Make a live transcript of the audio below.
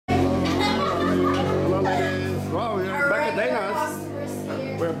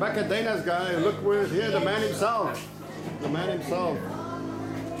back at Dana's guy. Look, we're here, the man himself. The man himself.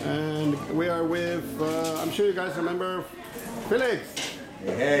 And we are with, I'm sure you guys remember, Felix.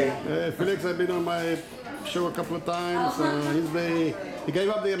 Hey. Felix, I've been on my show a couple of times. He gave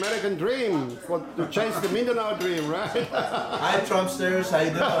up the American dream to chase the Mindanao dream, right? Hi, Trumpsters. How you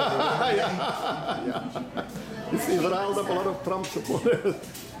doing? Yeah. He's riled up a lot of Trump supporters.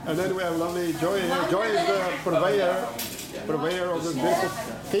 And then we have lovely Joy here. Joy is the purveyor of this beautiful.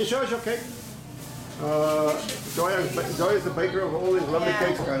 Can you show us your cake? Joy is the baker of all these lovely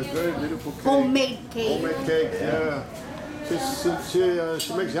cakes, guys. Very beautiful cake. Homemade cake. Homemade cake, yeah.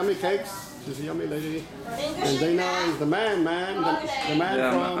 She makes yummy cakes. She's a yummy lady. And Dana is the man, the man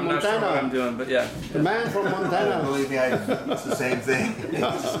Yeah, from I'm Montana. not sure what I'm doing, but yeah. The man from Montana. Believe me, it's the same thing. They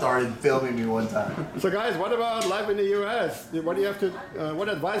just started filming me one time. So guys, what about life in the U.S.? What do you have to? What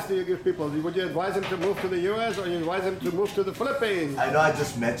advice do you give people? Would you advise them to move to the U.S. or you advise them to move to the Philippines? I know I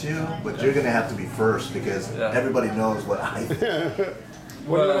just met you, but you're gonna have to be first because everybody knows what I do.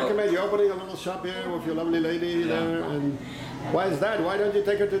 What do you recommend? You're opening a little shop here with your lovely lady there, and why is that? Why don't you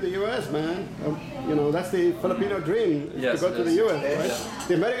take her to the U.S., man? You know, that's the Filipino dream, Yes, to go to the U.S., right? Yeah.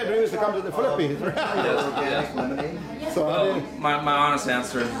 The American dream is to come to the Philippines, right? Yes. So Well, my honest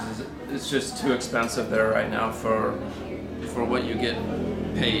answer is it's just too expensive there right now for what you get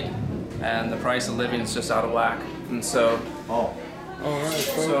paid, and the price of living is just out of whack. And so,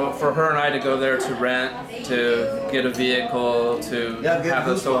 so for her and I to go there to rent, to get a vehicle, to have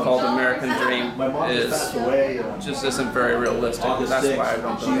the so-called American dream just isn't very realistic. That's why I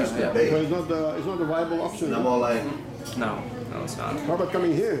don't do it. so it's not a viable option. I'm all like, No, it's not. How about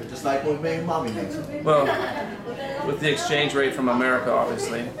coming here? just like what me and mommy makes. Well, with the exchange rate from America,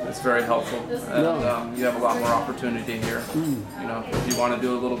 obviously, it's very helpful, and you have a lot more opportunity here. You know, if you want to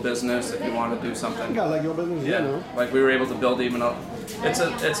do a little business, if you want to do something. Yeah, like your business, Yeah, you know. like we were able to build even a.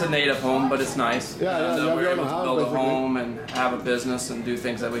 It's a native home, but it's nice. Yeah, and, you have we were your able own to house, build a basically. home and have a business and do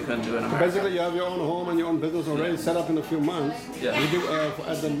things that we couldn't do in America. Basically, you have your own home and your own business already set up in a few months. Yeah. You do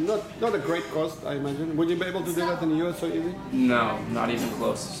at not a great cost, I imagine. Would you be able to do that in the U.S. so easy? No, not even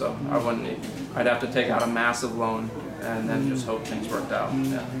close. So I wouldn't. I'd have to take out a massive loan and then just hope things worked out.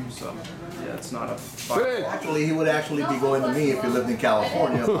 Yeah. So yeah, it's not a. Good. Actually, he would actually be going to me if he lived in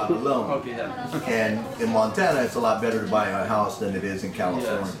California, not alone. Okay. Yeah. And in Montana, it's a lot better to buy a house than it is in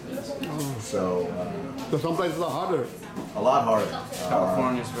California. Yes. So, So some places are harder. a lot harder.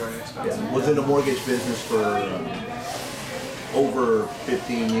 California is very expensive. Was in the mortgage business for over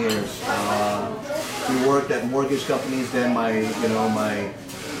 15 years. We worked at mortgage companies. Then my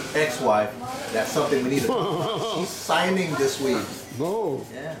ex-wife. That's something we need to. She's signing this week. No.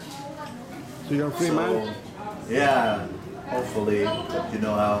 Yeah. So you're a free man? Yeah. Hopefully, but you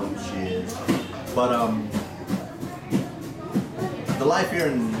know how she is. But the life here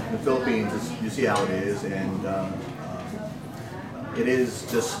in the Philippines, you see how it is, and it is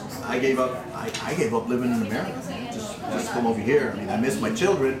just. I gave up. I gave up living in America. Just come over here. I mean, I miss my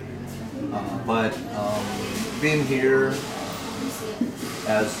children, but being here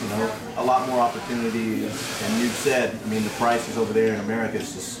has a lot more opportunities. And you said, I mean, the prices over there in America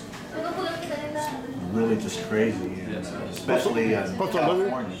is just really just crazy. And especially in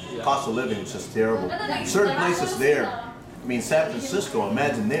California, cost of living is just terrible. Certain places there. I mean, San Francisco,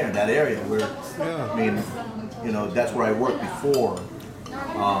 imagine there, that area where, I mean, that's where I worked before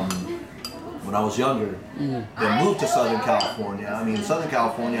when I was younger. Then moved to Southern California. I mean, Southern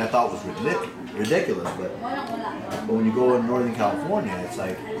California I thought was ridiculous, but when you go in Northern California, it's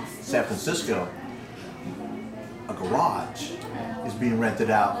like San Francisco, a garage is being rented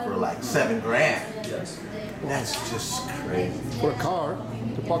out for like $7,000. Yes. That's just crazy. For a car,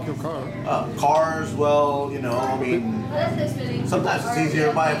 to park your car. Cars, well, I mean, sometimes it's easier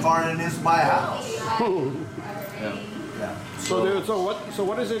to buy a car than it is to buy a house. Yeah. So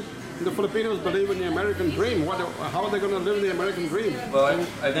what is it? The Filipinos believe in the American dream. How are they going to live in the American dream? Well,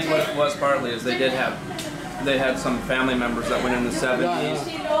 I think what it was partly is they had some family members that went in the 70s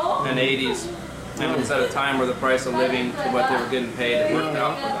and 80s, and it was at a time where the price of living to what they were getting paid, it worked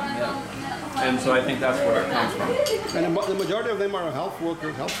out for them. Yeah. And so I think that's where it comes from. And the majority of them are health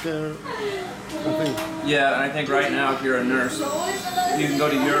workers, healthcare, I think. Yeah, and I think right now if you're a nurse, you can go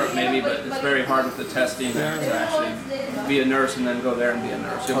to Europe maybe, but it's very hard with the testing there to actually be a nurse and then go there and be a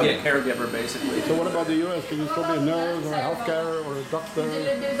nurse. You'll be a caregiver basically. So what about the U.S.? Can you still be a nurse or a healthcare or a doctor?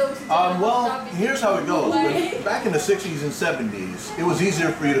 Well, here's how it goes. Back in the 60s and 70s, it was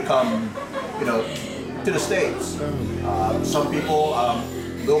easier for you to come, to the States. Some people.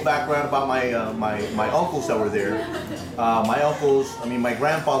 Little background about my uncles that were there. my uncles, I mean, my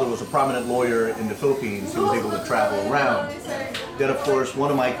grandfather was a prominent lawyer in the Philippines. He was able to travel around. Then, of course,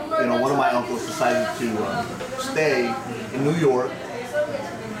 one of my uncles decided to stay in New York,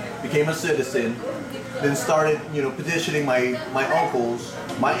 became a citizen, then started, petitioning my uncles,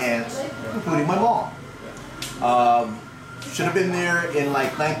 my aunts, including my mom. Should have been there in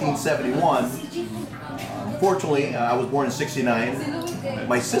like 1971. Fortunately, I was born in '69.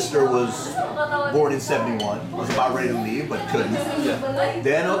 My sister was born in '71. Was about ready to leave, but couldn't.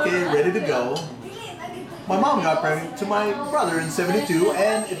 Then, okay, ready to go. My mom got pregnant to my brother in '72,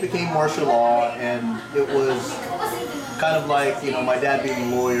 and it became martial law, and it was kind of like, my dad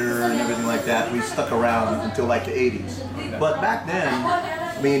being a lawyer and everything like that. We stuck around until like the '80s. But back then,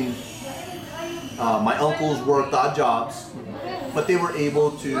 I mean, my uncles worked odd jobs, but they were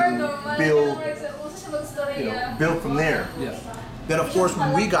able to build from there. Yeah. Then, of course,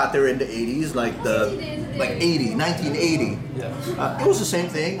 when we got there in the '80s, like 1980, it was the same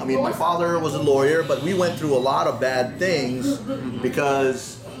thing. I mean, my father was a lawyer, but we went through a lot of bad things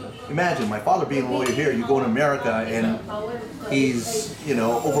because, imagine, my father being a lawyer here, you go in America and he's,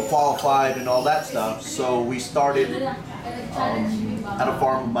 overqualified and all that stuff. So we started at a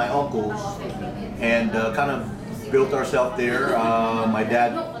farm with my uncles and kind of built ourselves there. My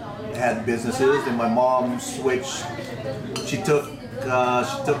dad had businesses, and my mom switched. She took a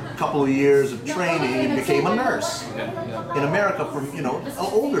couple of years of training and became a nurse in America from an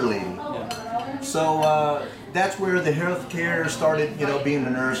older lady. So that's where the healthcare started, being a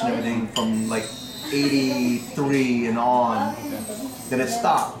nurse and everything from like '83 and on. Then it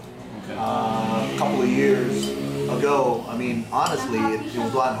stopped a couple of years ago. I mean, honestly, it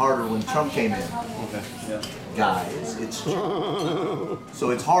was a lot harder when Trump came in. Guys, it's true. So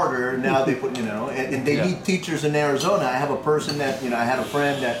it's harder now. They put, and they need teachers in Arizona. I have a person that, I had a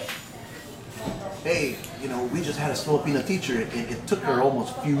friend that, hey, we just had a Filipino teacher. It took her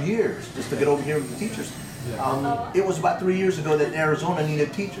almost a few years just to get over here with the teachers. It was about 3 years ago that Arizona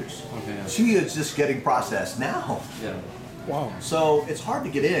needed teachers. She is just getting processed now. Wow. So it's hard to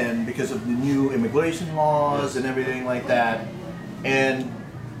get in because of the new immigration laws and everything like that. And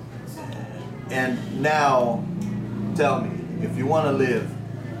now, tell me, if you want to live,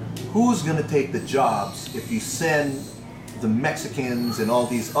 who's going to take the jobs if you send the Mexicans and all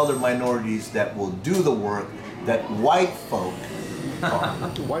these other minorities that will do the work that white folk are?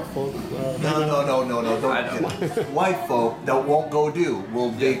 White folk? No, don't. White folk that won't go do.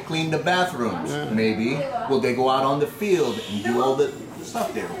 Will they clean the bathrooms? Maybe. Will they go out on the field and do all the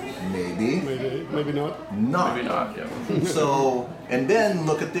stuff there? Maybe. Maybe not. Maybe not, yeah. So, and then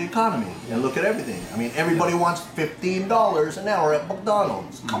look at the economy and look at everything. I mean, everybody wants $15 an hour at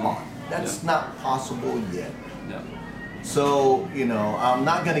McDonald's. Come on. That's not possible yet. Yeah. So, I'm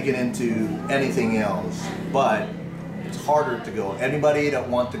not going to get into anything else, but it's harder to go. Anybody that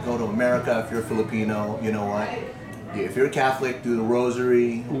wants to go to America, if you're Filipino, you know what? If you're Catholic, do the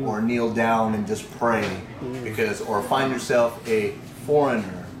rosary or kneel down and just pray, or find yourself a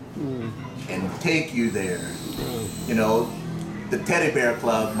foreigner and take you there. The Teddy Bear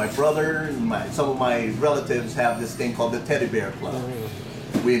Club, my brother and some of my relatives have this thing called the Teddy Bear Club.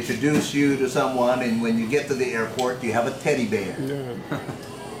 We introduce you to someone, and when you get to the airport, you have a teddy bear.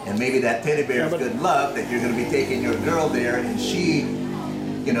 And maybe that teddy bear is good luck that you're going to be taking your girl there, and she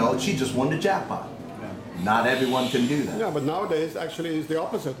just won the jackpot. Not everyone can do that. Yeah, but nowadays, actually, it's the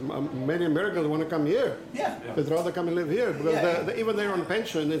opposite. Many Americans want to come here. They'd rather come and live here because even they're on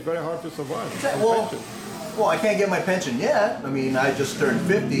pension, it's very hard to survive. Well, I can't get my pension yet. I mean, I just turned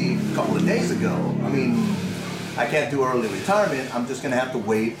 50 a couple of days ago. I mean, I can't do early retirement. I'm just going to have to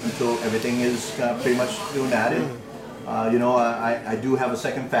wait until everything is pretty much doing that. I do have a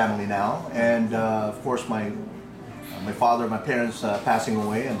second family now, and of course, my father, my parents passing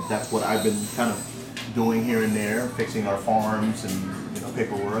away, and that's what I've been kind of doing here and there, fixing our farms and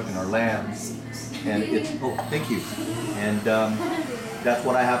paperwork and our lands, and thank you, and that's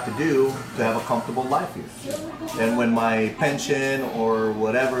what I have to do to have a comfortable life here. And when my pension or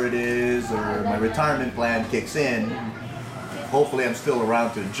whatever it is, or my retirement plan kicks in, hopefully I'm still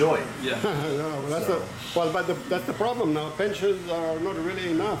around to enjoy it. That's the problem now. Pensions are not really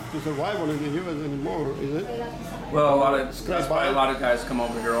enough to survive in the U.S. anymore, is it? Well, that's why a lot of guys come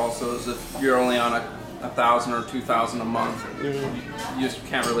over here also, is if you're only on $1,000 or $2,000 a month, you just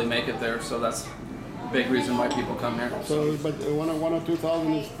can't really make it there, so that's a big reason why people come here. So, but one or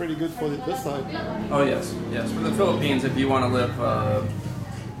 2,000 is pretty good for this side. Oh yes. For the Philippines, if you want to live,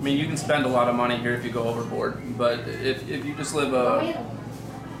 you can spend a lot of money here if you go overboard, but if you just live a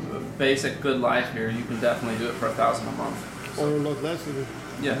basic good life here, you can definitely do it for $1,000 a month. Or a lot less.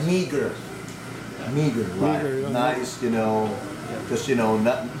 Meager. meager life. Meager, yeah. Nice, you know, just, you know,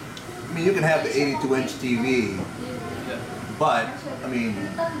 not, I mean, you can have the 82-inch TV, but, I mean,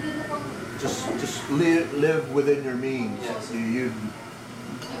 just live within your means. Yes.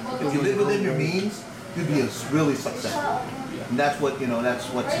 If you live within your means, you'd be really successful. And that's what, you know, that's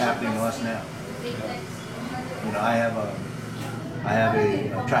what's happening to us now. You know, I have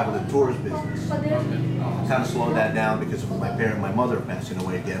a travel and tours business. I kind of slowed that down because of my mother passing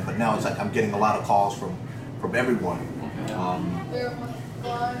away again. But now it's like I'm getting a lot of calls from everyone,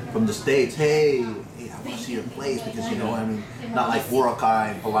 from the States. Hey, I want to see your place because, you know, I mean, not like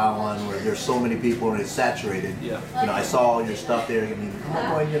Boracay and Palawan where there's so many people and it's saturated. Yeah. You know, I saw all your stuff there. I mean,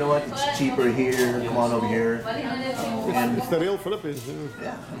 I'm going, you know what? It's cheaper here. Come on over here. And It's the real Philippines.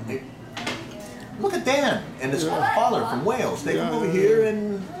 yeah. Look at Dan and his father from Wales. They come over here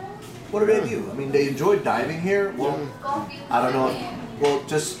and what do they do? I mean, they enjoy diving here. Well, I don't know. Well,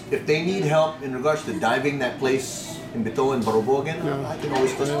 just if they need help in regards to diving that place in Bito and Barobogan, I can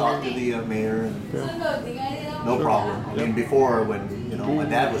always just talk to the mayor and no problem. I mean, before when, you know, my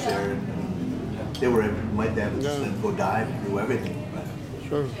dad was there and they were, my dad would just go dive and do everything.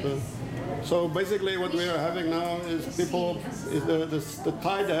 Sure. So basically what we are having now is the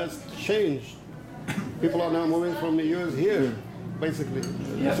tide has changed. People are now moving from the US here, basically.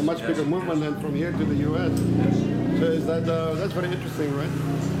 It's a much bigger movement than from here to the US. So is that's very interesting, right?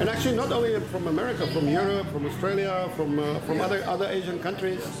 And actually not only from America, from Europe, from Australia, from other Asian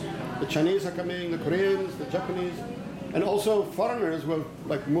countries. The Chinese are coming, the Koreans, the Japanese, and also foreigners will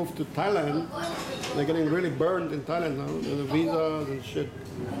like move to Thailand. They're getting really burned in Thailand now, the visas and shit.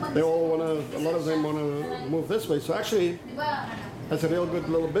 They all a lot of them wanna move this way. So actually, that's a real good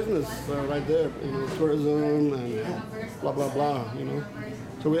little business right there, you know, tourism and blah blah blah, you know.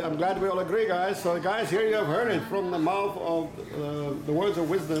 So I'm glad we all agree, guys. So guys, here you have heard it from the mouth of the words of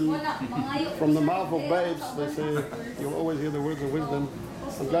wisdom, from the mouth of babes. They say you'll always hear the words of wisdom.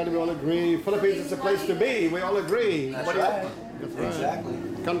 I'm glad we all agree. Philippines is a place to be. We all agree. That's right. That's right. Exactly.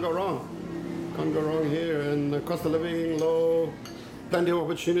 Can't go wrong. Can't go wrong here. And the cost of living low, plenty of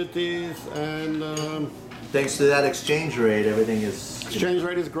opportunities, and Thanks to that exchange rate, everything is. exchange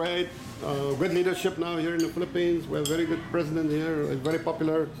rate is great. Good leadership now here in the Philippines. We have a very good president here. It's very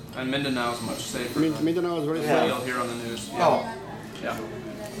popular. And Mindanao is much safer. Mindanao is very than safe. you'll hear on the news. Oh, Yeah.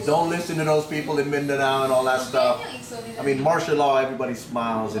 don't listen to those people in Mindanao and all that stuff. I mean, martial law, everybody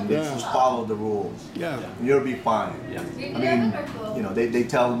smiles and they just follow the rules. Yeah. And you'll be fine. Yeah. I mean, you know, they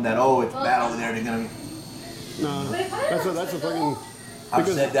tell them that, oh, it's bad over there. They're gonna. No, that's a fucking. I've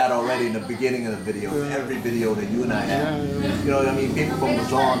said that already in the beginning of the video. Every video that you and I have. You know what I mean? People from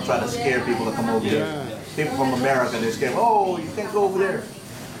Luzon try to scare people to come over here. People from America, they're scared. Oh, you can't go over there.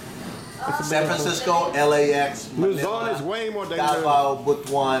 San Francisco, LAX, Luzon is way more dangerous. Davao,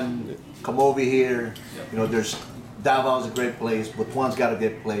 Butuan, come over here. You know, Davao is a great place. Butuan's got a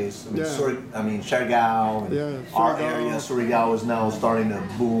good place. I mean, Siargao, and our area, Surigao is now starting to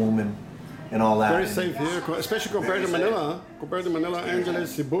boom and all that. Very safe here, especially compared to Manila. Compared to Manila,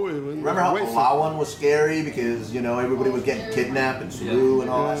 Angeles, Cebu. Remember how Palawan was scary because, you know, everybody was getting kidnapped in Cebu and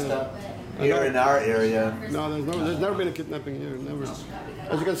all that stuff? Here in our area. No, there's never been a kidnapping here, never.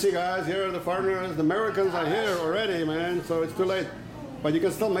 As you can see, guys, here are the foreigners. The Americans are here already, man, so it's too late. But you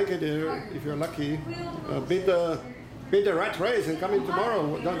can still make it here if you're lucky. Beat the rat race and come in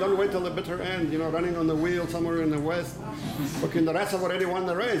tomorrow. Don't wait till the bitter end, you know, running on the wheel somewhere in the west. Okay, the rats have already won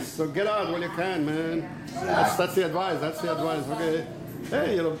the race, so get out while you can, man. That's the advice, okay.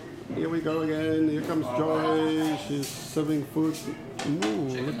 Hey, you know, here we go again. Here comes Joy. She's serving food. Ooh,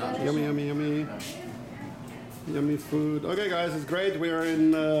 yummy, yummy, yummy. Yummy food. Okay, guys, it's great. We are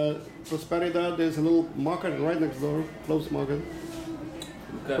in Prosperidad. There's a little market right next door, close market.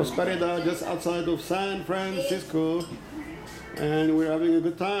 Prosperidad, just outside of San Francisco, and we're having a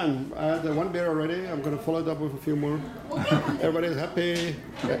good time. I had one beer already. I'm going to follow it up with a few more. Everybody's happy.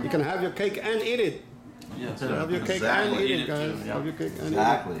 You can have your cake and eat it. Yes. Have your cake and eat it, guys. Have your cake and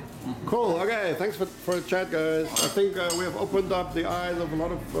eat it. Cool. Okay, thanks for the chat, guys. I think we have opened up the eyes of a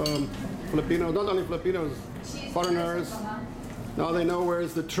lot of Filipinos, not only Filipinos, foreigners. Now they know where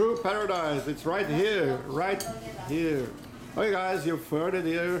is the true paradise. It's right here, right here. Okay, guys, you've heard it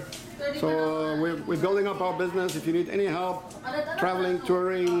here. So we're building up our business. If you need any help, traveling,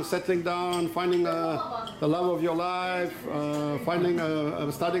 touring, settling down, finding the love of your life,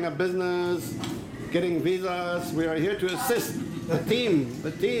 starting a business, getting visas, we are here to assist the team.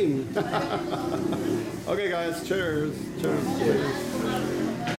 Okay, guys, cheers.